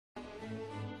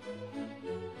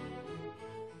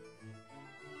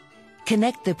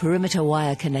Connect the perimeter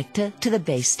wire connector to the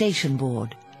base station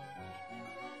board.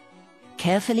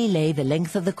 Carefully lay the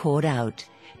length of the cord out,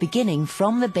 beginning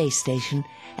from the base station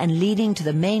and leading to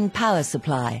the main power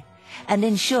supply, and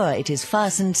ensure it is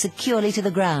fastened securely to the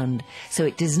ground so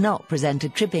it does not present a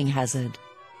tripping hazard.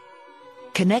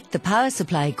 Connect the power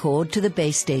supply cord to the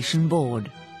base station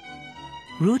board.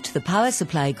 Route the power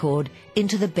supply cord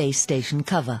into the base station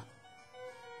cover.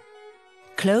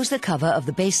 Close the cover of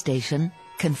the base station,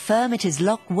 confirm it is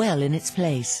locked well in its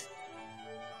place.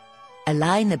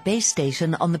 Align the base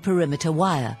station on the perimeter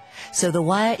wire, so the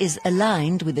wire is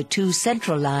aligned with the two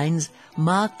central lines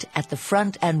marked at the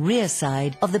front and rear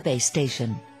side of the base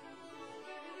station.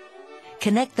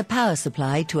 Connect the power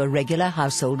supply to a regular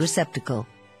household receptacle.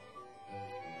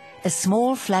 A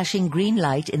small flashing green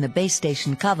light in the base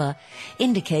station cover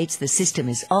indicates the system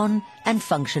is on and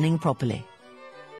functioning properly.